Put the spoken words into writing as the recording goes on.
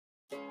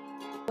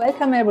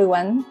Welcome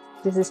everyone.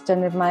 This is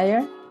Jeannette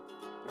Meier,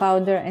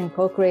 founder and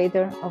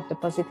co-creator of the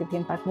Positive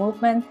Impact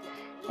Movement.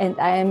 And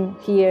I am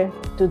here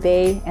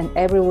today and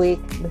every week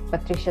with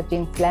Patricia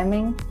Jean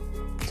Fleming,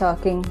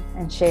 talking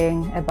and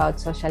sharing about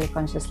socially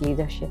conscious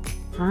leadership.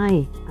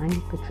 Hi,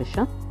 I'm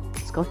Patricia,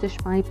 Scottish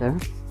by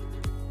birth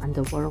and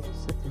a world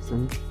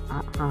citizen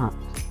at heart.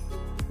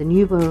 The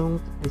new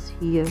world is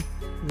here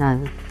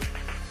now.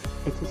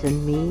 It is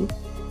in me,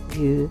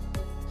 you,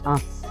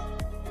 us,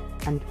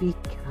 and we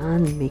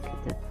can make a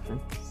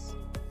difference.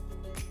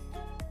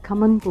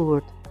 Come on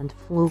board and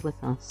flow with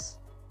us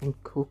in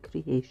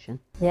co-creation.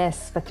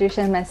 Yes,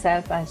 Patricia and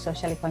myself are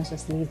socially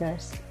conscious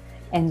leaders,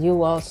 and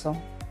you also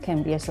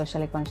can be a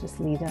socially conscious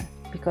leader,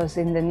 because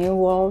in the new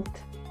world,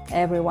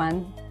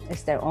 everyone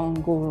is their own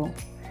guru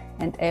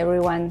and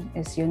everyone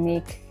is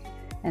unique.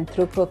 And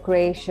through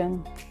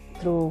co-creation,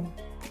 through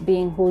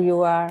being who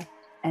you are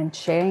and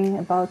sharing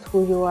about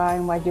who you are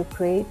and what you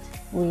create,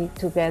 we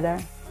together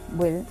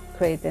will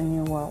create a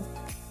new world.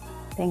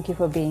 Thank you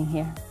for being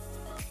here.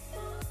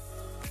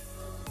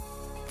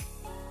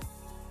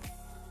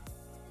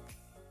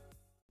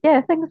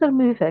 Yeah, things are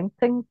moving,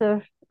 things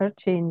are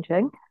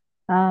changing.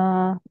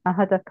 I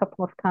had a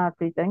couple of card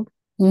readings.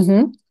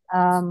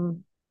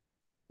 One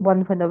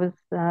when I was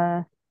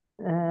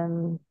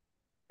in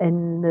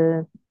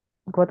the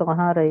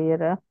Guadalajara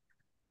area,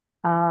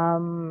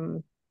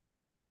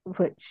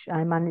 which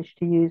I managed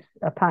to use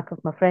a pack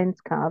of my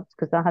friends' cards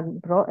because I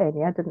hadn't brought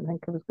any. I didn't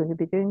think I was going to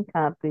be doing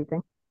card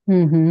reading.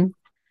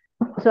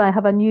 So I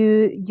have a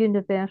new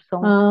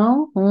universal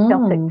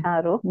Celtic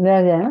tarot.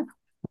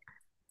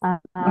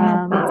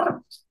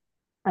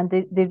 And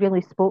they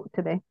really spoke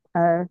to me.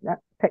 I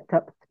picked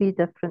up 3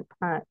 different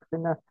packs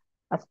in a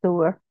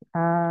store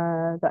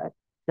that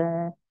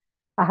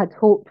I had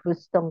hoped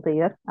was still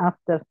there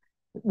after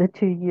the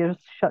 2 years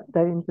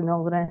shutdowns and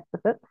all the rest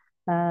of it.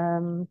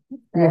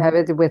 You have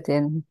it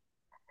within.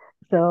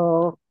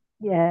 So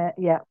yeah.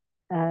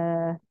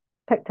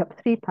 Picked up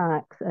 3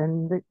 packs,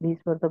 and these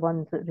were the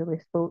ones that really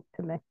spoke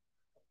to me.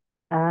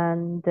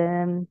 And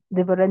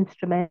they were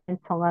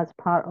instrumental as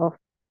part of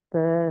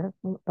the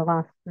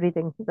last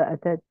reading that I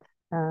did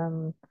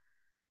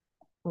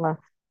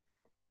last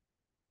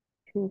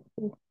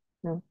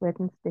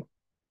Wednesday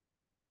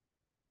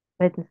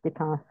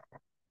past.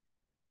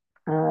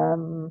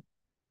 In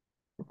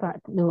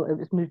fact, no, it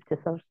was moved to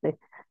Thursday.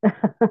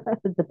 It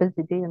was a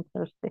busy day on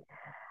Thursday.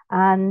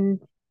 And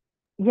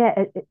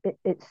yeah,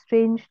 it's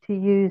strange to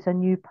use a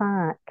new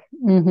pack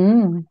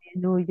when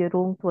you know your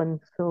old one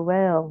so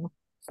well.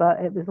 But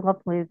it was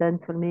lovely, the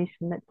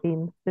information that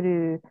came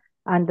through,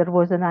 and there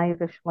was an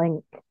Irish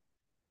link.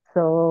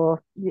 So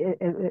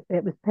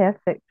it was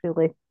perfect,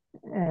 really.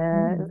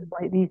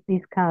 Like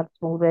these cards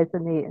will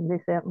resonate, and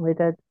they certainly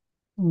did.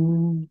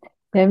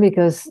 Yeah,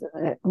 because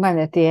well,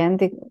 at the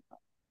end,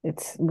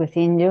 it's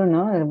within you,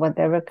 no?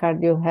 Whatever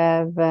card you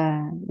have,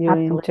 you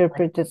Absolutely.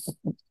 interpret it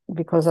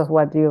because of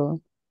what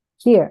you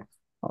hear,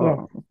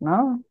 or Yes.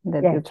 no,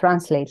 that Yes. you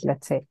translate,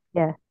 let's say.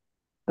 Yeah.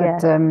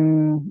 But Yeah.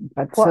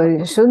 but so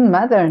it shouldn't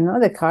matter, no,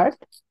 the card.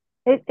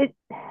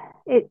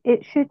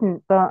 It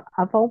shouldn't, but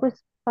I've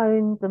always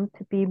found them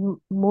to be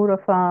more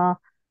of a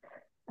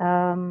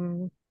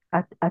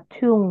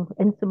tool,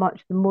 in so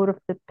much the more of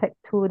the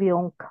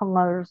pictorial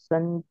colours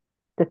and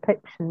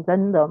depictions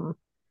in them,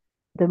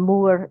 the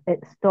more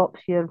it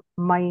stops your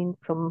mind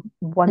from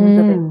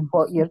wondering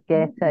what you're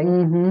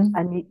getting,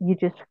 and you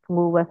just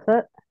flow with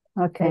it.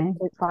 Okay.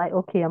 It's like,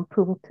 okay, I'm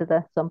pulled to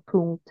this, I'm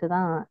pulled to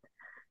that.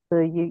 So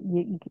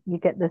you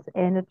get this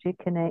energy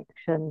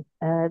connection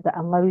that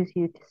allows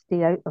you to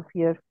stay out of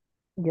your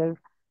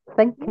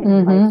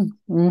thinking mind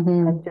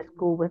and just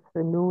go with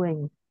the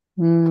knowing.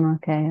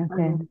 Okay.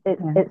 And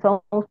it's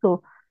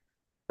also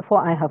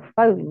what I have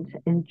found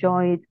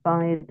enjoyed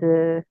by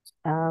the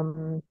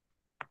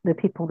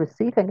people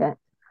receiving it,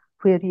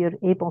 where you're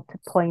able to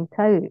point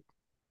out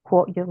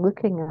what you're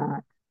looking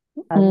at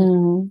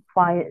and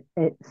why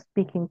it's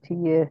speaking to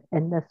you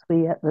in this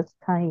way at this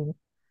time.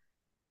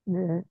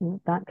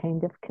 That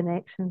kind of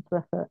connections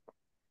with it,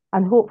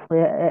 and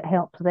hopefully it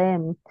helps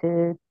them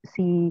to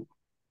see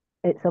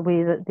it's a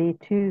way that they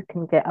too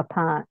can get a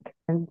pack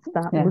and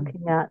start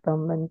looking at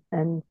them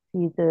and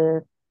see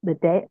the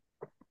depth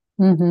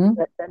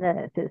that's in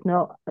it. It's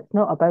not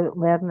about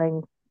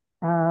learning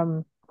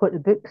what the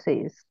book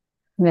says.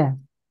 Yeah.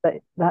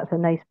 But that's a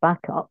nice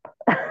backup.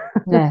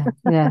 Yeah.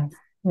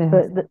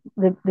 But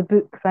the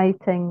book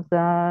writings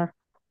are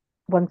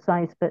one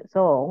size fits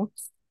all,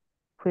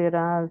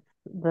 whereas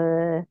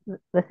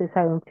this is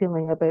how I'm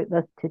feeling about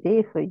this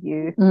today for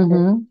you.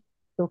 It's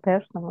so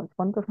personal. It's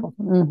wonderful.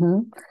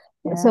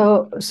 Yeah.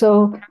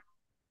 So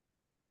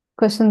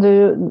question to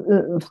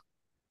you,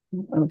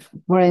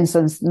 for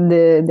instance,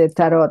 the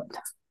tarot.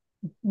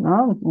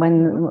 No,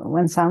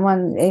 when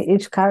someone,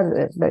 each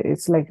card,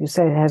 it's like you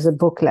said, has a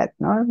booklet,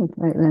 no,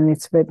 and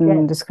it's written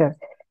in the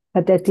script.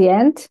 But at the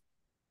end,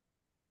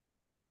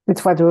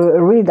 it's what we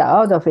read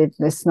out of it.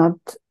 It's not,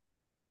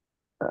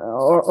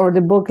 or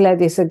the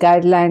booklet is a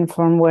guideline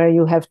from where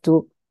you have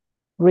to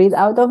read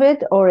out of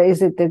it, or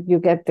is it that you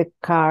get the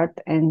card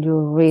and you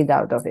read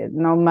out of it,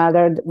 no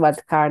matter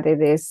what card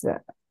it is?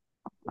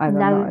 I don't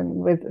know.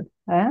 With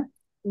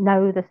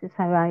now this is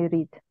how I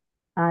read.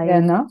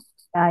 no?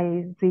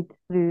 I read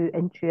through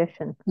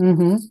intuition,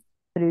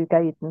 through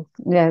guidance.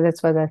 Yeah,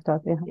 that's what I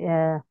thought.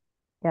 Yeah.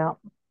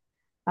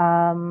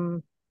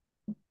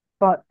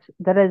 But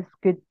there is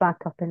good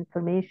backup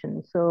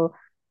information. So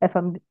if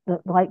I'm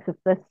the likes of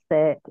this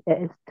set,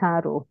 it is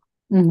tarot.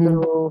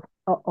 So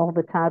all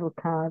the tarot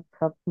cards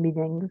have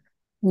meanings.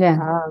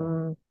 Yeah.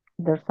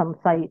 There's some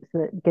sites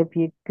that give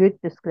you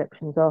good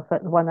descriptions of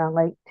it. The one I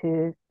like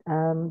to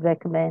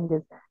recommend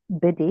is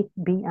Biddy,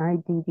 Biddy,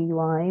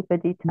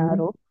 Biddy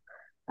Tarot.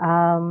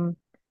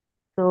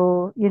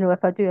 So,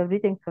 if I do a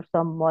reading for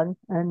someone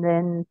and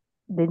then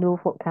they know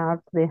what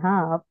cards they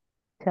have,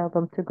 tell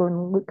them to go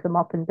and look them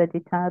up in Biddy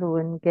Tarot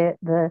and get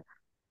the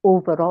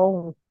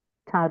overall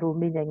tarot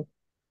meaning.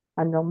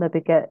 And they'll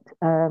maybe get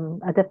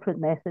a different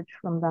message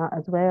from that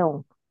as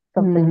well.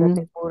 Something a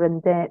bit more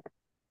in depth,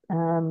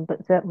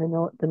 but certainly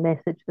not the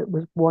message that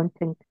was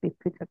wanting to be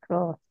put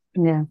across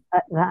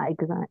at that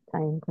exact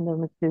time when I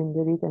was doing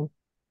the reading.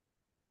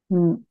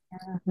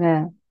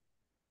 Yeah.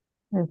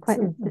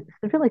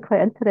 It's really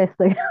quite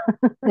interesting.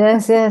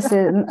 Yes. At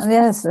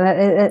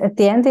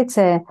the end, it's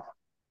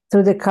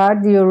through the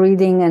card you're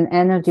reading an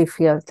energy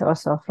field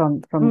also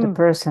from the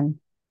person.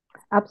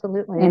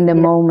 Absolutely. In the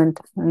moment,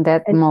 in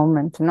that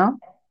moment, no?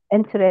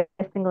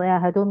 Interestingly, I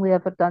had only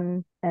ever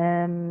done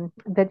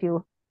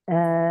video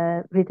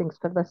readings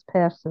for this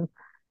person.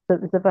 So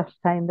it was the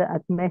first time that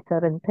I'd met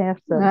her in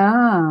person.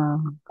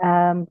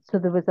 So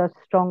there was a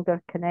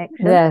stronger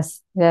connection.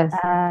 Yes.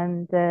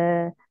 And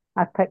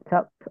I picked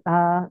up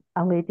a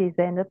lady's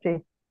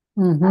energy.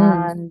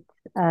 And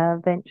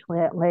eventually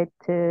it led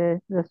to,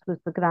 this was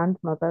the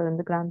grandmother, and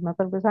the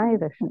grandmother was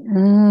Irish.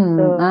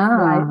 So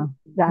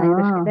the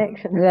Irish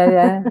connection.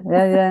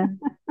 Yeah.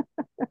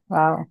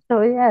 Wow.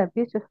 So yeah,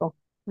 beautiful,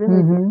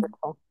 really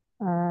beautiful.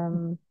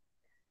 And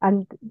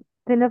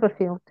they never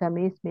fail to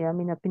amaze me. I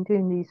mean, I've been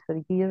doing these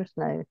for years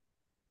now.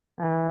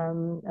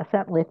 I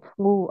certainly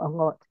flow a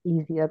lot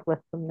easier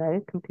with them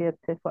now compared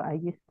to what I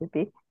used to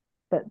be.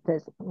 But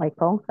it's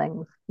like all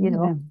things,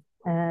 when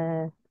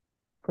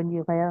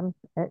you learn,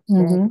 it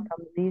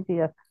becomes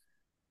easier.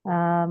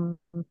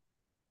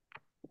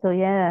 So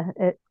yeah,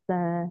 it's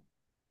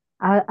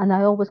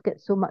I always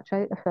get so much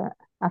out of it.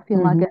 I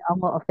feel I get a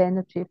lot of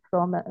energy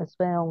from it as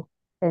well,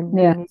 in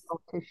being able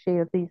to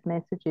share these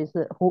messages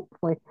that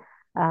hopefully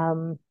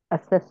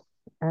assist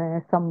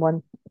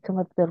someone to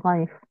live their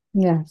life.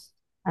 Yes.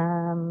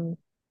 And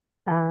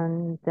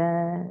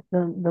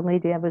the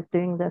lady I was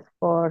doing this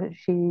for,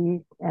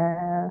 she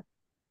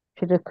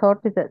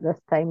recorded it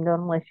this time.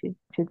 Normally she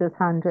does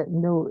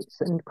handwritten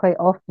notes, and quite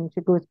often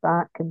she goes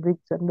back and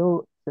reads her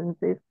notes and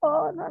says,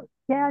 "Oh,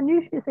 yeah, I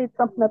knew she said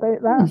something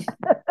about that."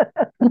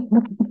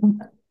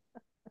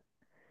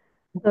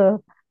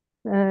 So,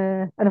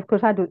 and of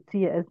course, I don't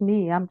see it as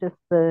me. I'm just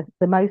the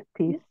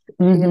mouthpiece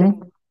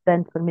sharing the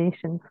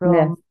information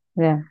from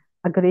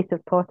a greater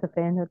pot of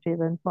energy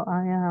than what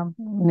I am.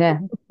 Yeah.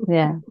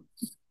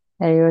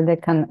 You're the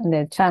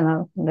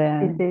channel.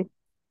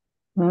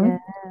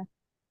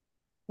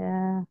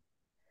 Yeah.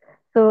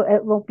 So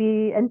it will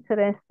be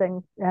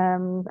interesting.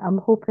 I'm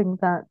hoping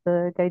that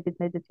the guided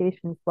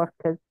meditations work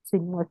as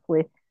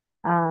seamlessly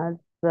as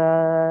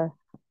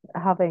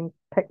having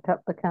picked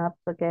up the cards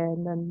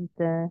again and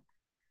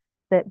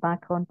set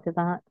back onto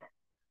that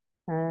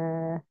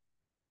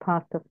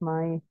part of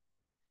my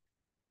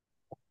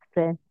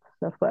strengths,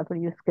 or whatever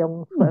your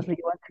skills, whatever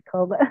you want to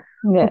call it.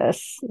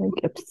 Yes.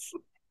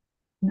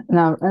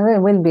 Now,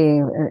 it will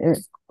be,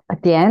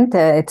 at the end,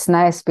 it's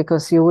nice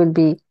because you will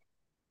be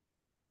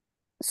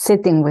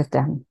sitting with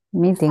them,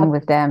 meeting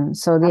with them.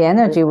 So the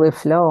energy will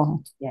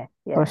flow. Yeah.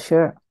 For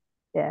sure.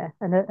 Yeah.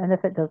 And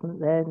if it doesn't,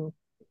 then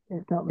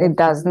it's not meant It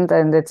doesn't,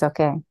 and it's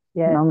okay.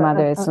 Yeah, no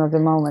matter, it's not the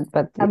moment,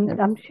 but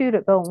I'm sure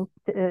it will.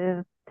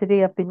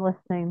 Today I've been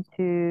listening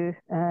to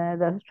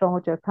the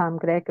astrologer Pam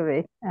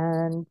Gregory,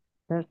 and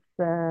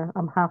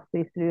I'm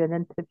halfway through an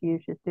interview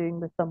she's doing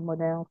with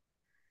someone else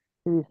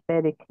who's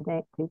very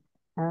connected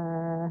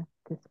to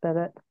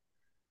spirit,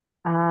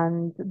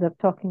 and they're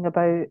talking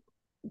about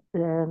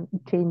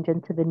change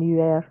into the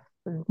new earth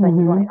and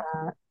things like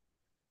that.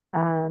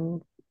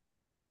 And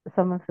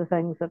some of the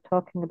things they're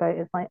talking about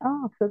is like,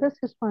 so this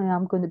is why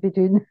I'm going to be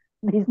doing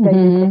these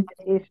guided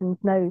meditations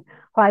now.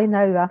 Why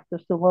now, after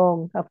so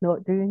long of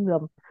not doing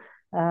them?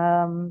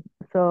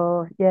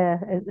 So yeah,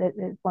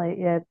 it's like,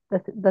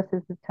 this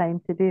is the time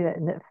to do it,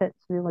 and it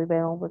fits really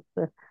well with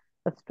the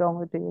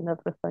astrology and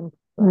everything.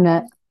 So,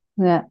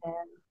 yeah,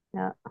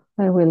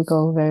 it will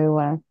go very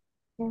well.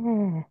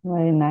 Yeah,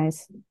 very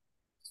nice.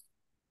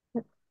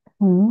 Good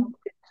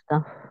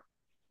stuff.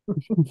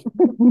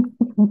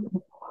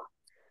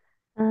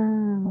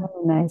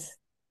 Very nice.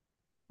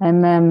 I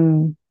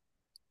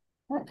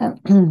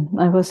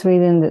was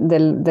reading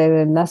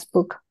the last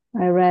book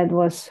I read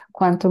was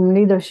Quantum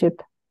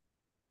Leadership.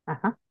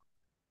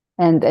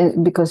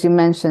 And because you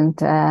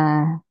mentioned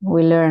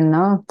we learn,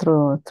 no,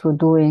 through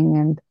doing,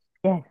 and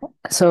Yes.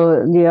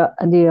 so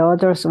the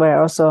others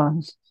were also,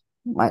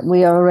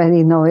 we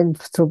already know it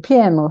through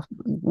PMO,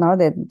 no,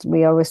 that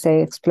we always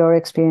say explore,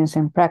 experience,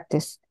 and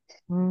practice.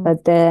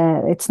 But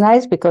it's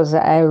nice because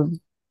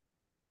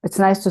it's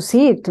nice to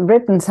see it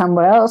written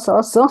somewhere else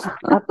also.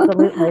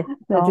 Absolutely.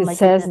 That Oh it my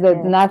says goodness,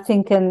 that yes.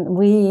 nothing can,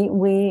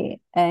 we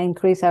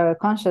increase our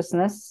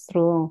consciousness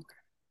through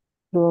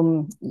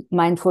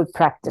mindful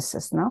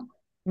practices, no?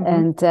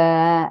 And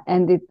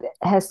it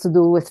has to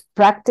do with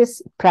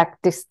practice,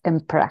 practice,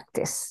 and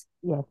practice.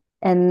 Yes.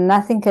 And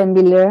nothing can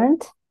be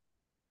learned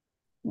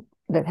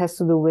that has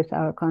to do with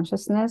our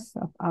consciousness,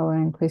 of our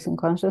increasing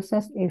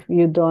consciousness, if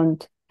you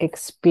don't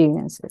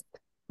experience it.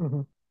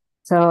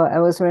 So I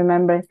was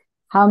remembering,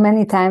 how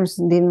many times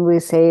didn't we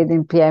say it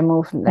in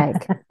PMO,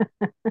 like,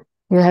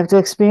 you have to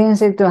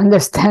experience it to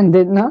understand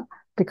it, no?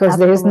 Because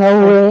there is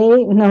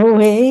no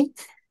way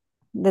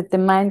that the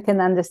mind can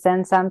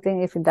understand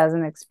something if it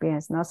doesn't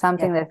experience, no?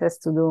 Something that has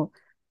to do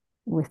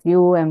with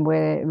you and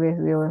with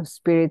your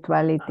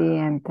spirituality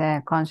and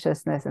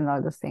consciousness and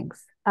all those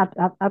things.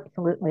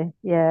 Absolutely,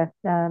 yeah.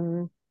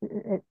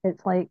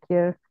 It's like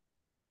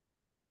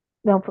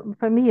well,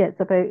 for me, it's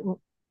about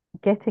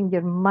getting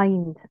your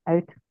mind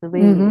out of the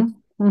way.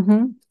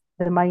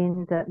 The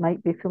mind that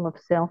might be full of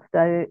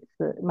self-doubts,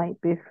 that might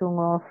be full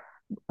of,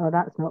 oh,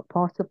 that's not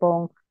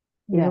possible.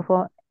 You know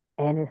what?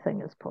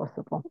 Anything is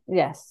possible.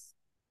 Yes.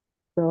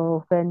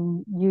 So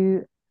when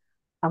you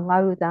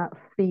allow that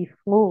free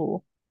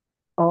flow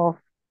of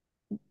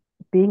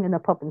being in a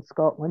pub in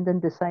Scotland and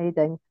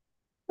deciding,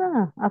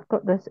 I've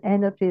got this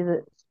energy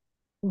that's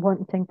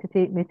wanting to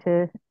take me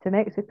to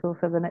Mexico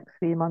for the next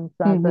 3 months,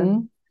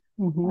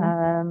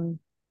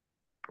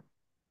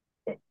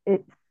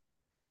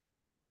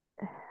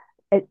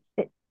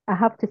 I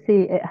have to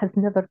say, it has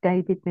never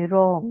guided me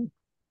wrong.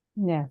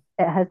 Yeah.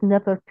 It has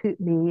never put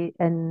me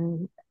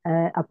in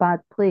a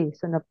bad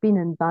place, and I've been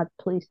in bad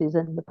places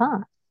in the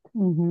past.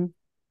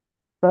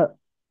 But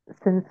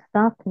since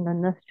starting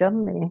on this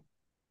journey,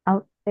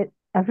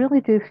 I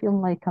really do feel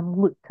like I'm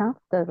looked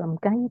after, I'm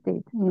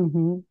guided.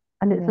 And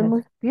it's the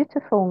most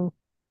beautiful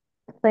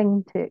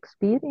thing to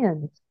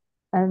experience,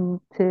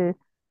 and to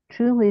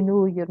truly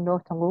know you're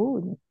not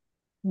alone.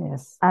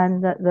 Yes.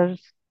 And that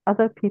there's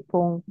other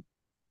people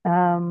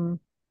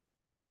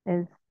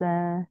is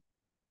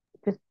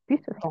just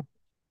beautiful.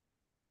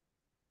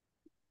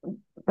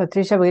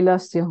 Patricia, we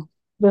lost you.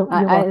 Well,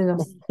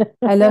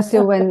 I lost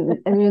you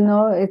when, you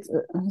know, it's,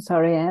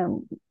 sorry,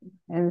 and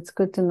it's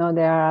good to know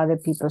there are other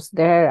people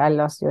there. I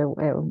lost you.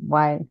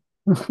 Why?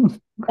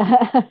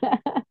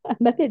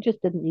 Maybe it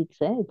just didn't need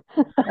said.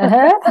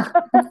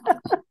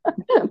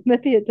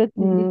 Maybe it didn't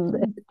need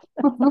said.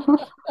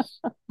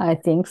 I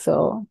think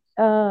so.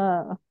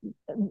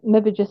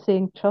 Maybe just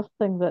saying,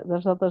 trusting that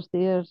there's others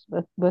there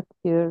with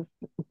your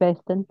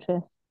best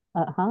interest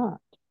at heart.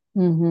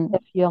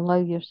 If you allow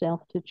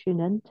yourself to tune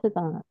into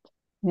that.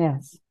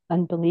 Yes.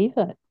 And believe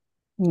it.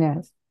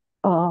 Yes.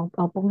 Oh,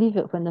 I'll believe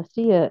it when I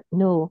see it.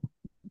 No,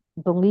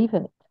 believe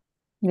it.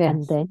 Yes.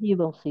 And then you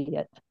will see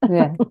it.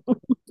 Yeah.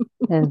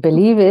 And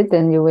believe it,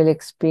 and you will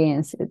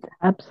experience it.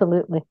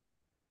 Absolutely.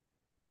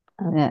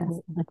 Yes.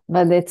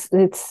 But it's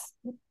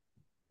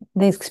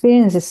the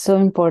experience is so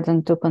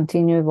important to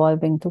continue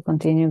evolving, to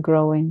continue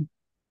growing.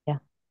 Yeah.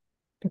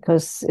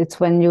 Because it's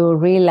when you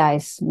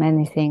realize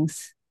many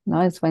things.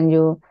 No, it's when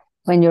your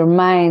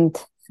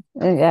mind,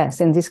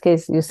 yes, in this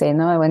case you say,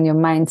 no, when your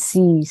mind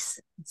sees,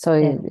 so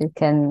it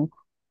can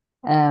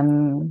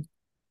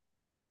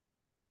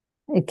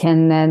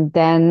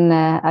then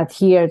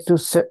adhere to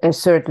a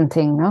certain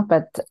thing, no?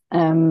 But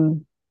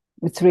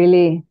it's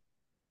really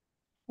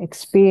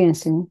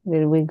experiencing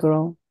that we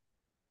grow.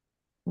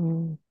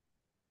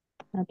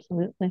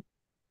 Absolutely.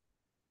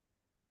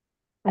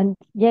 And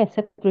yes,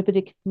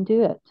 everybody can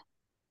do it.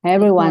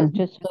 Everyone.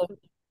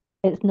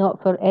 It's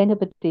not for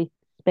anybody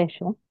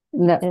special.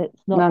 No.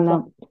 It's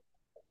not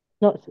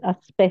not a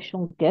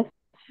special gift.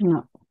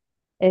 No.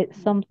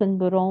 It's something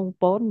we're all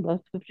born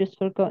with. We've just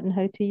forgotten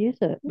how to use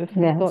it. We've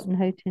forgotten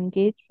how to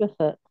engage with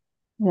it.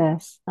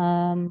 Yes.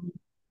 And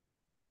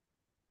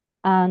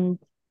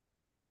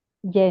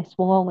yes,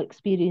 we'll all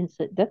experience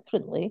it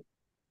differently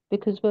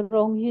because we're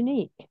all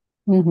unique.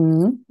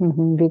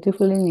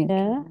 Beautifully unique.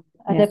 Yeah.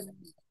 And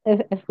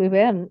if we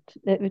weren't,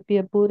 it would be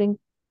a boring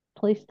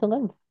place to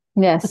live.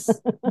 Yes.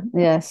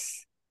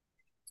 Yes.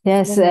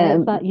 Yes. It's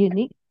that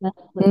uniqueness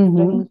that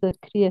brings the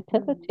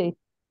creativity.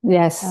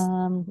 Yes.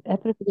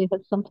 Everybody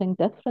has something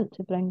different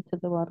to bring to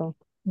the world.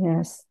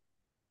 Yes.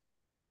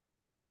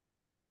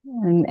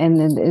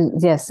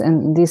 And yes,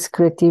 and this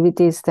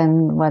creativity is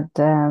then what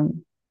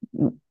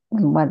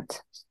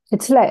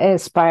it's like a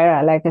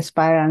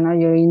spiral, no?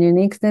 Your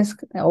uniqueness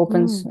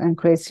opens and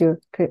creates your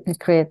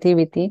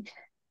creativity,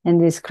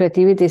 and this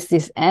creativity is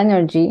this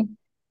energy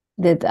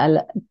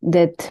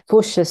that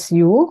pushes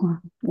you.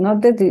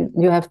 Not that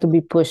you have to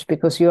be pushed,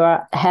 because you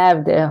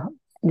have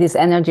this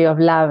energy of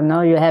love,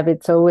 no? You have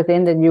it so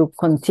within that you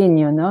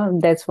continue, no?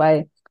 That's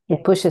why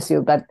it pushes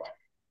you. But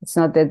It's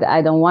not that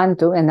I don't want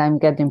to and I'm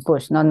getting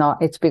pushed. No,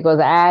 it's because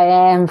I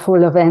am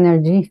full of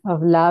energy,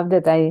 of love,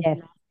 that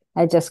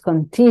I just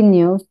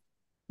continue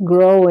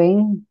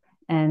growing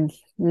and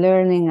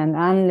learning and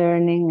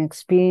unlearning,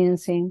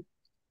 experiencing,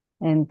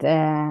 and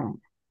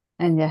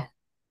yeah,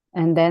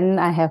 and then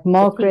I have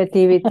more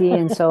creativity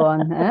and so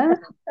on.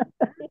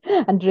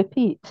 And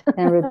repeat.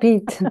 And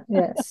repeat,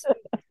 yes.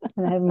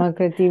 And I have more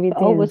creativity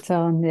and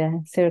so on. Yeah,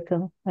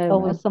 circle.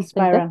 Always something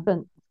spiral.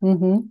 different.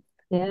 Mm-hmm.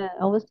 Yeah,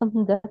 always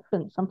something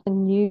different,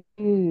 something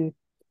new.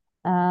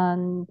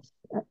 And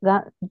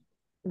that,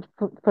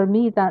 for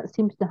me, that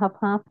seems to have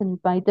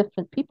happened by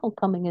different people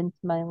coming into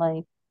my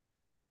life.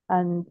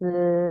 And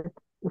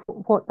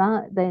what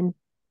that then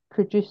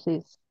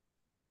produces,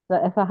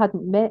 that if I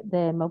hadn't met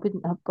them, I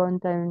wouldn't have gone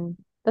down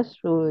this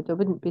road, I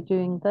wouldn't be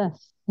doing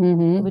this,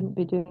 Mm-hmm. I wouldn't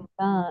be doing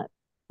that.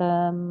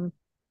 And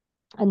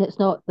it's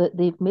not that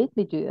they've made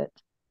me do it,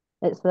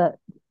 it's that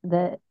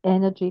the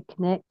energy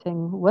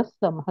connecting with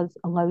them has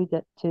allowed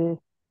it to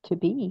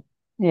be.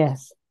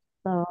 Yes.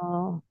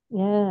 So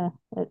yeah,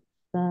 it's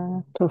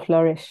to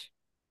flourish.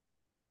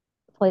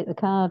 It's like the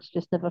cards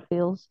just never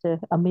fails to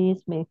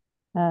amaze me.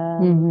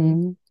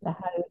 Mm-hmm.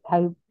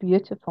 How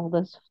beautiful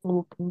this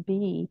flow can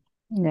be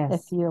if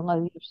Yes. you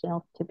allow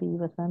yourself to be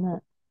within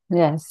it.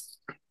 Yes.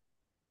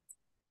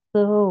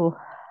 So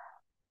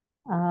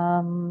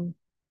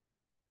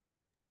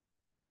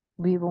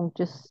we will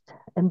just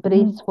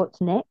embrace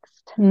what's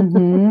next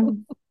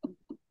Mm-hmm.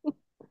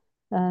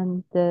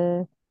 and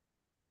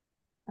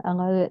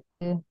allow it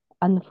to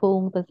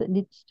unfold as it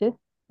needs to,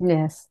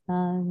 Yes.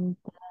 and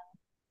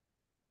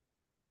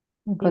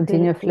And be very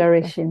continue grateful.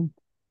 flourishing,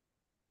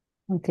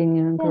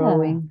 continue Yeah.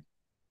 growing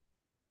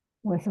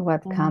with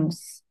what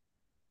comes.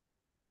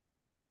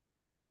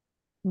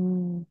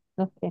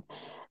 Okay.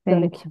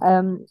 Thank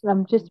Sorry. you.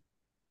 I'm just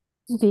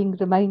being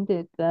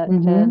reminded that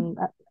Mm-hmm.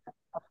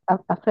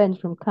 a friend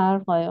from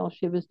Carlisle,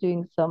 she was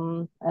doing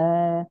some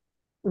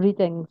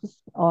readings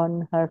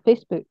on her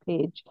Facebook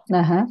page.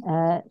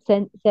 Uh-huh.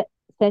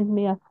 Send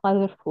me a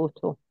flower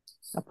photo,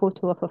 a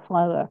photo of a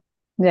flower.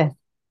 Yes.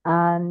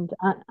 And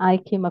I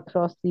came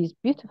across these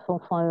beautiful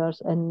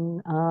flowers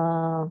in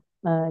a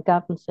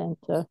garden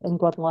centre in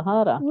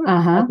Guadalajara.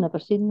 Uh-huh. I'd never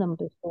seen them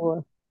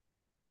before.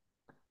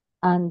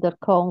 And they're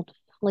called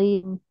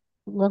flame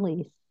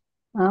lilies,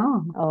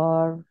 Oh.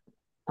 or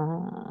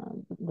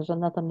there's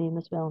another name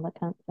as well, and I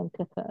can't think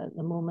of it at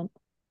the moment.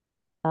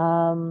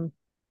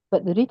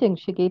 But the reading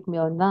she gave me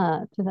on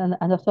that,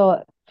 and I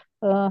thought,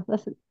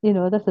 this is,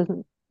 this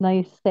isn't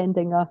nice,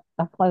 sending a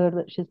flower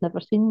that she's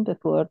never seen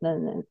before.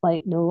 And it's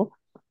like, no,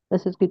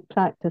 this is good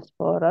practice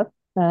for her.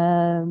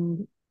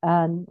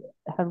 And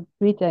her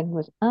reading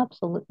was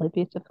absolutely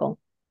beautiful.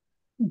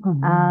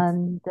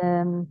 And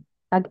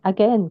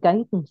again,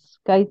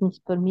 guidance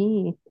for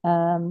me,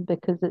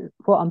 because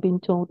what I'm being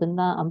told in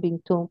that, I'm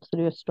being told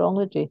through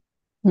astrology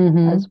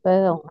as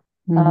well.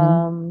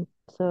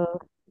 So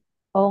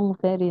all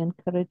very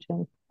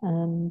encouraging,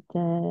 and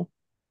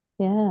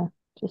yeah,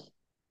 just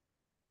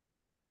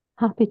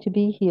happy to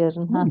be here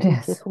and happy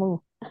to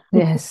flow.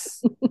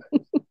 Yes.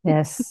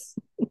 Yes.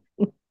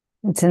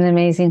 It's an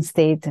amazing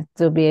state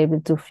to be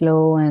able to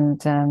flow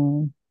and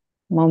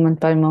moment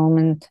by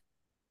moment,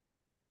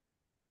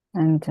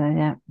 and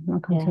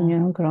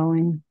continue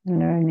growing and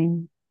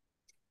learning.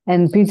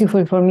 And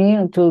beautiful for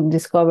me to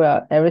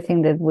discover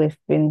everything that we've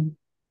been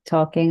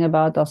talking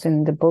about, also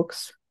in the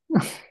books.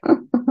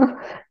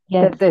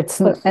 Yes,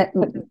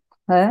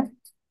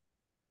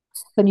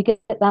 when you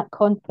get that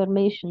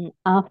confirmation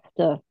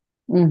after,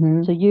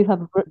 so you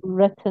have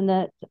written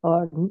it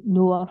or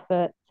know of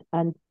it,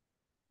 and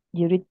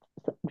you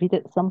read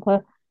it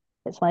somewhere,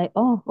 it's like,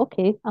 oh,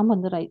 okay, I'm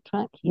on the right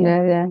track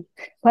here. Yeah.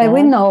 Well,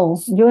 we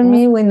know, you and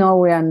me, we know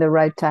we're on the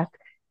right track.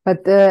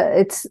 But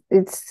it's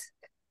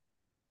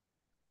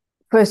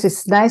first,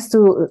 it's nice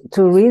to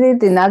read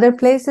it in other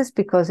places,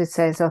 because it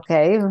says,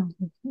 okay,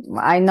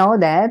 I know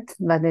that,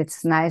 but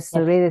it's nice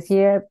to read it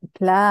here.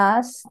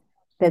 Plus,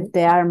 that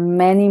there are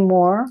many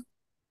more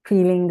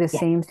feeling the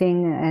same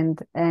thing,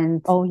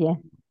 and oh yeah,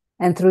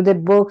 and through the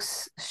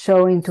books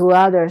showing to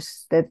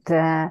others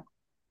that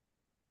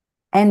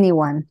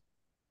anyone.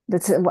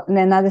 That's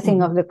another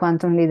thing of the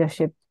quantum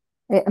leadership.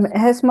 It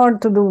has more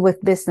to do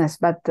with business,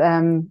 but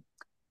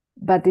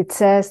it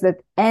says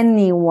that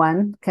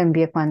anyone can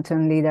be a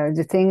quantum leader.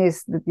 The thing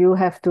is that you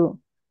have to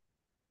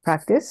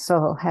practice,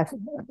 so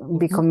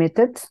be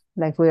committed,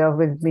 like we have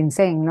been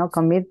saying. No,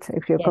 commit.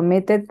 If you're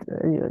committed,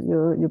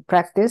 you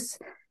practice,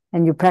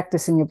 and you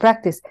practice and you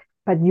practice.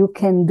 But you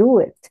can do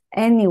it.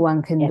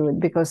 Anyone can do it,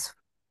 because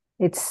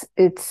it's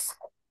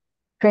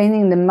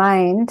training the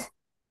mind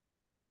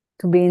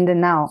to be in the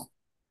now.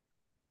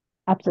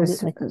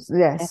 Absolutely.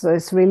 So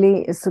it's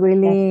really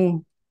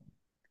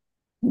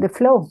the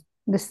flow,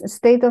 the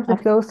state of the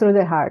flow through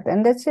the heart,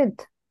 and that's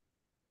it.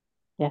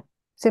 Yeah,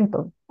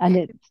 simple. And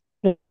it's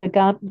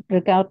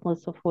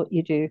regardless of what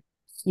you do.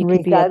 You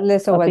could be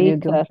Regardless of a what you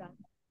do. baker,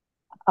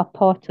 a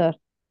potter,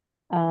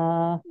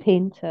 a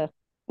painter.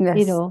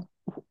 Yes.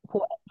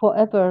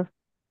 Whatever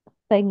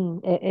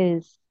thing it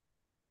is,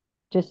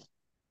 just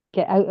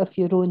get out of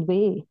your own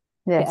way,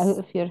 get out Yes.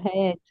 of your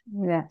head,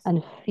 Yes.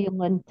 and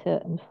feel into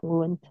it and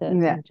flow into it,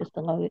 Yeah. and just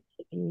allow it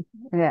to be.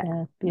 Yeah. Yeah,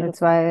 That's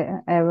beautiful.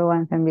 why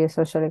everyone can be a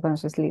socially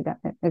conscious leader.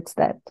 It's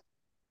that.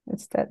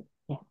 It's that.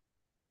 Yeah.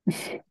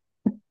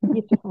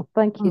 Beautiful.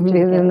 Thank you, You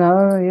Jeanette.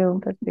 know, you,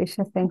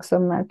 Patricia, thanks so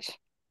much.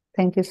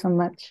 Thank you so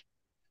much.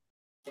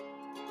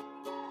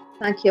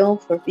 Thank you all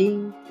for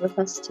being with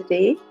us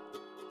today.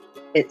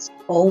 It's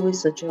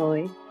always a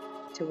joy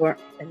to work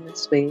in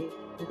this way,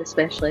 and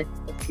especially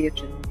with you,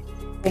 Jeanette.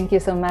 Thank you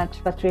so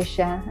much,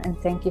 Patricia, and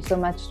thank you so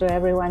much to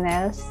everyone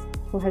else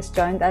who has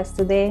joined us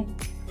today.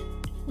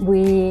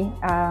 We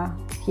are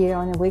here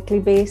on a weekly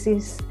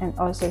basis, and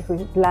also if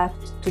you'd love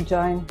to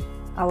join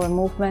our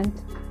movement,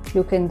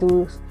 you can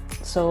do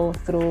so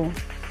through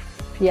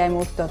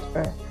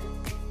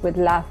pimove.earth. We'd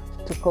love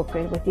to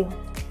cooperate with you.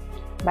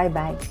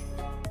 Bye-bye.